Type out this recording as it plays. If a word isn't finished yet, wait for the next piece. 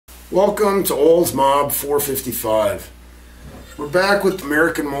Welcome to Olds Mob 455. We're back with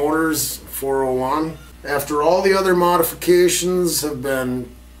American Motors 401. After all the other modifications have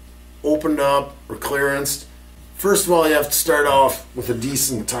been opened up or clearanced, first of all you have to start off with a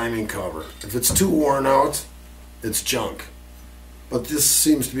decent timing cover. If it's too worn out, it's junk. But this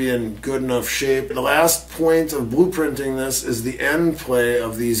seems to be in good enough shape. The last point of blueprinting this is the end play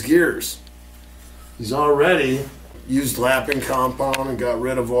of these gears. He's already used lapping compound and got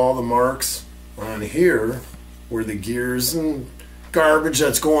rid of all the marks on here where the gears and garbage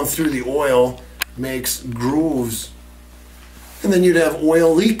that's going through the oil makes grooves, and then you'd have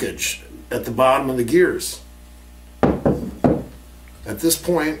oil leakage at the bottom of the gears. At this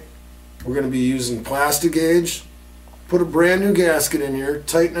point we're going to be using plastic gauge. Put a brand new gasket in here,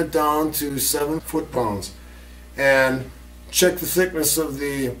 tighten it down to 7 foot-pounds, and check the thickness of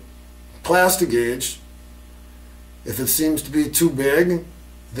the plastic gauge. If it seems to be too big,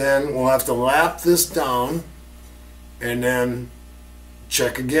 then we'll have to lap this down and then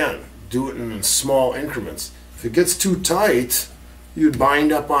check again. Do it in small increments. If it gets too tight, you'd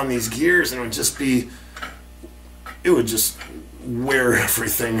bind up on these gears and it would just wear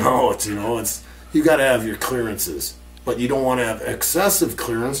everything out. You got to have your clearances, but you don't want to have excessive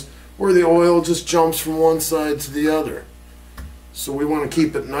clearance where the oil just jumps from one side to the other. So we want to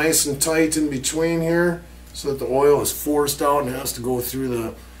keep it nice and tight in between here, so that the oil is forced out and has to go through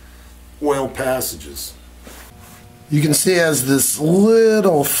the oil passages. You can see it has this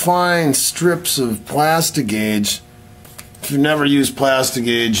little fine strips of plastic gauge. If you've never used plastic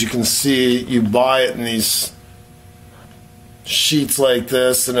gauge, you can see you buy it in these sheets like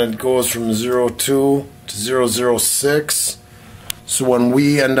this, and it goes from 02 to 006. So when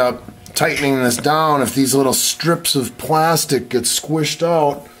we end up tightening this down, if these little strips of plastic get squished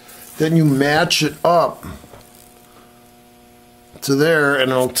out, then you match it up to there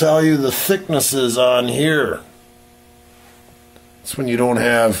and it'll tell you the thicknesses on here. It's when you don't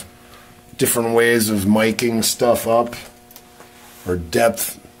have different ways of miking stuff up or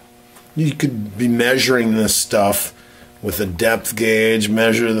depth. You could be measuring this stuff with a depth gauge,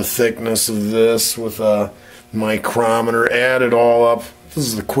 measure the thickness of this with a micrometer, add it all up. This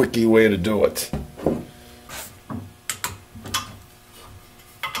is the quickie way to do it.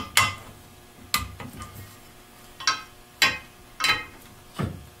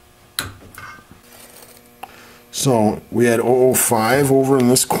 So we had 005 over in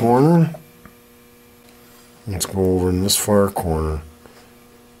this corner. Let's go over in this far corner.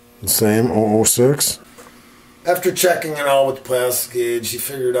 The same 006. After checking it out with the plastic gauge, he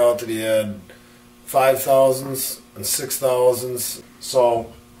figured out that he had 5,000ths and 6,000ths.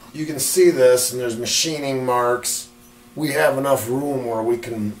 So you can see this, and there's machining marks. We have enough room where we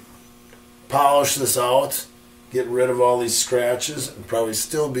can polish this out, get rid of all these scratches, and probably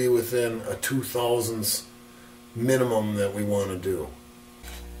still be within a 2,000ths minimum that we want to do.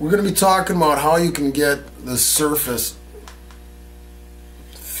 We're going to be talking about how you can get the surface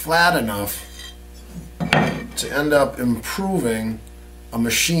flat enough to end up improving a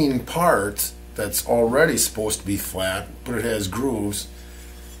machine part that's already supposed to be flat, but it has grooves.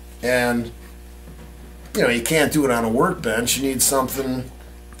 And you can't do it on a workbench. You need something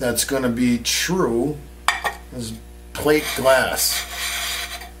that's going to be true as plate glass.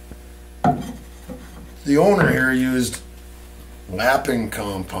 The owner here used lapping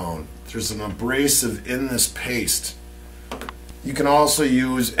compound. There's an abrasive in this paste. You can also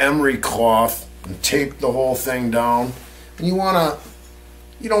use emery cloth and tape the whole thing down. And you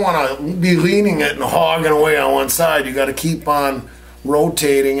don't want to be leaning it and hogging away on one side. You got to keep on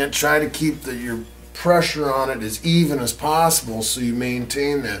rotating it. Try to keep your pressure on it as even as possible so you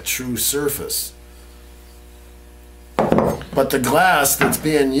maintain that true surface. But the glass that's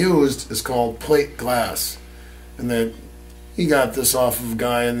being used is called plate glass, and he got this off of a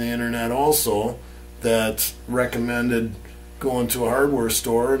guy on the internet also that recommended going to a hardware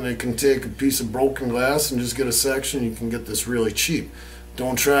store, and they can take a piece of broken glass and just get a section. You can get this really cheap.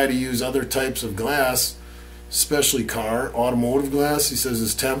 Don't try to use other types of glass, especially automotive glass. He says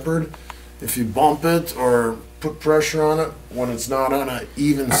is tempered. If you bump it or put pressure on it when it's not on an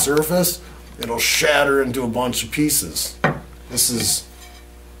even surface, it'll shatter into a bunch of pieces. This is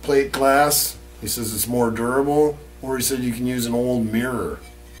plate glass. He says it's more durable, or he said you can use an old mirror.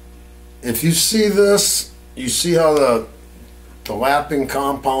 If you see this, you see how the lapping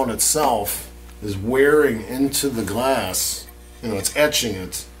compound itself is wearing into the glass. It's etching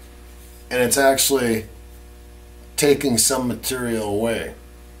it, and it's actually taking some material away.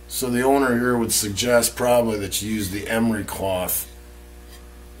 So the owner here would suggest probably that you use the emery cloth,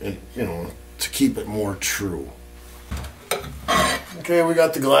 and to keep it more true. Okay, we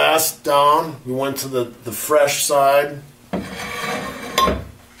got the glass down. We went to the fresh side.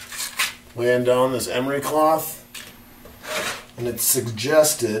 Laying down this emery cloth. And it's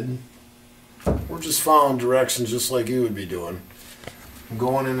suggested, we're just following directions just like you would be doing. I'm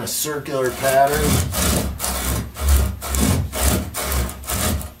going in a circular pattern.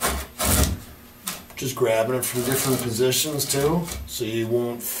 Just grabbing it from different positions too, so you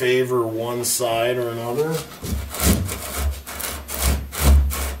won't favor one side or another.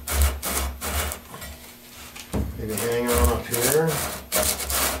 Maybe hang on up here.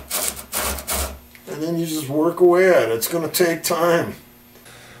 And then you just work away at it. It's going to take time.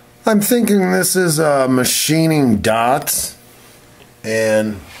 I'm thinking this is machining dots,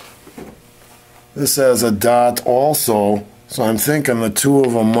 and this has a dot also, so I'm thinking the two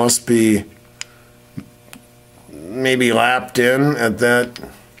of them must be maybe lapped in at that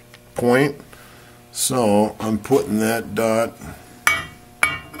point. So I'm putting that dot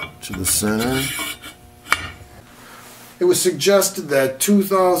to the center. It was suggested that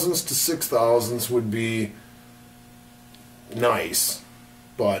 2/1000s to 6/1000s would be nice,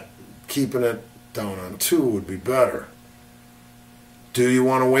 but keeping it down on 2 would be better. Do you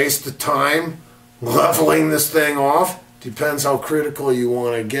want to waste the time leveling this thing off? Depends how critical you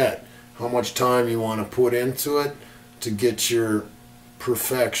want to get, how much time you want to put into it to get your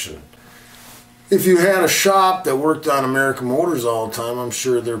perfection. If you had a shop that worked on American Motors all the time, I'm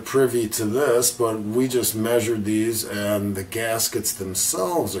sure they're privy to this, but we just measured these, and the gaskets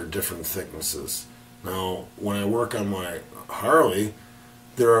themselves are different thicknesses. Now, when I work on my Harley,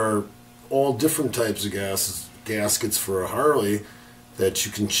 there are all different types of gaskets for a Harley that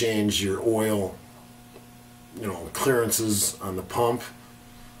you can change your oil, clearances on the pump.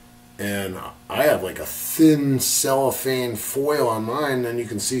 And I have like a thin cellophane foil on mine, and you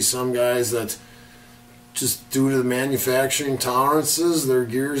can see some guys that just due to the manufacturing tolerances, their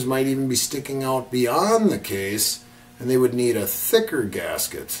gears might even be sticking out beyond the case, and they would need a thicker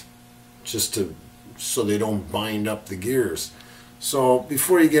gasket so they don't bind up the gears. So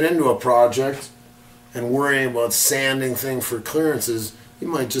before you get into a project and worrying about sanding things for clearances, you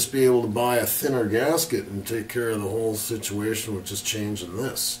might just be able to buy a thinner gasket and take care of the whole situation with just changing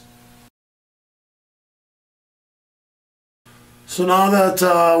this. So now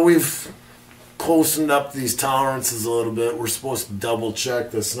that we've closened up these tolerances a little bit, we're supposed to double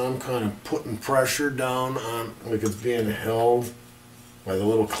check this, and I'm kind of putting pressure down on like it's being held by the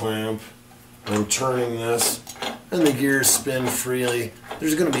little clamp. I'm turning this, and the gears spin freely.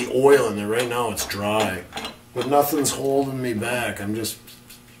 There's going to be oil in there. Right now it's dry, but nothing's holding me back. I'm just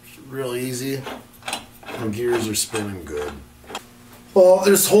real easy, and gears are spinning good. Well,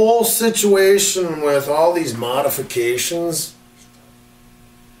 this whole situation with all these modifications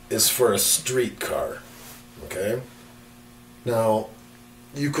is for a street car, okay? Now,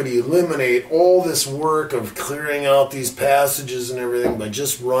 you could eliminate all this work of clearing out these passages and everything by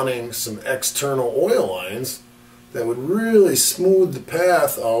just running some external oil lines that would really smooth the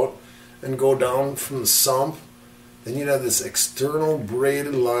path out and go down from the sump. Then you'd have this external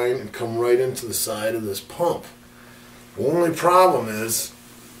braided line and come right into the side of this pump. The only problem is,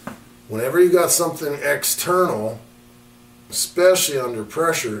 whenever you got something external, especially under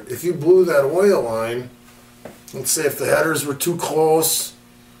pressure, if you blew that oil line, let's say if the headers were too close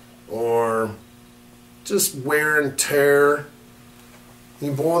or just wear and tear,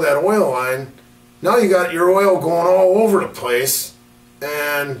 you blow that oil line, now you got your oil going all over the place,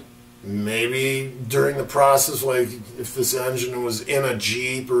 and maybe during the process, like if this engine was in a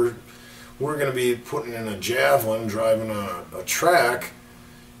Jeep, or we're going to be putting in a Javelin driving on a track,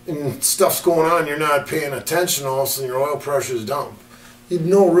 and stuff's going on, you're not paying attention, all of a sudden your oil pressure is down. You'd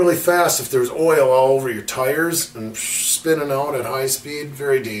know really fast if there's oil all over your tires and spinning out at high speed.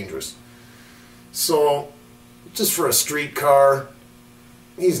 Very dangerous. So, just for a street car,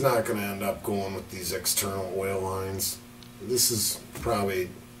 he's not going to end up going with these external oil lines. This is probably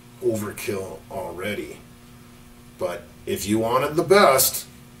overkill already. But if you wanted the best,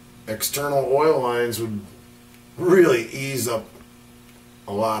 external oil lines would really ease up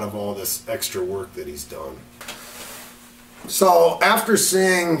a lot of all this extra work that he's done. So after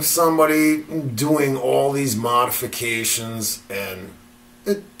seeing somebody doing all these modifications, and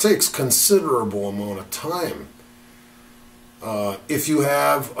it takes considerable amount of time. If you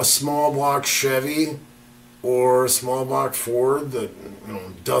have a small block Chevy or a small block Ford that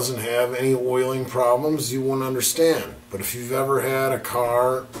doesn't have any oiling problems, you won't understand. But if you've ever had a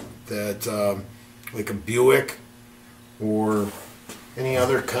car that like a Buick or any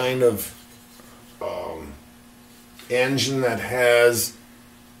other kind of engine that has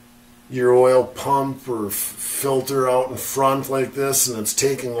your oil pump or filter out in front like this, and it's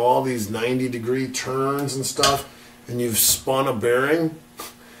taking all these 90-degree turns and stuff, and you've spun a bearing,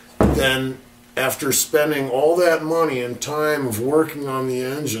 then after spending all that money and time of working on the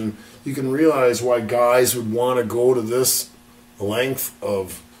engine, you can realize why guys would want to go to this length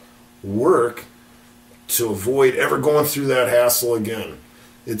of work to avoid ever going through that hassle again.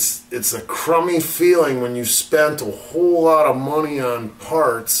 It's a crummy feeling when you've spent a whole lot of money on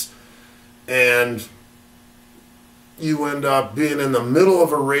parts and you end up being in the middle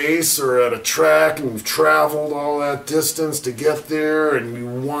of a race or at a track and you've traveled all that distance to get there and you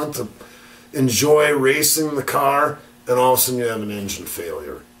want to enjoy racing the car, and all of a sudden you have an engine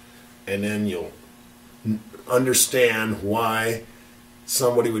failure. And then you'll understand why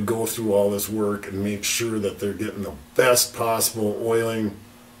somebody would go through all this work and make sure that they're getting the best possible oiling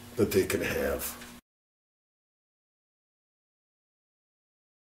that they can have.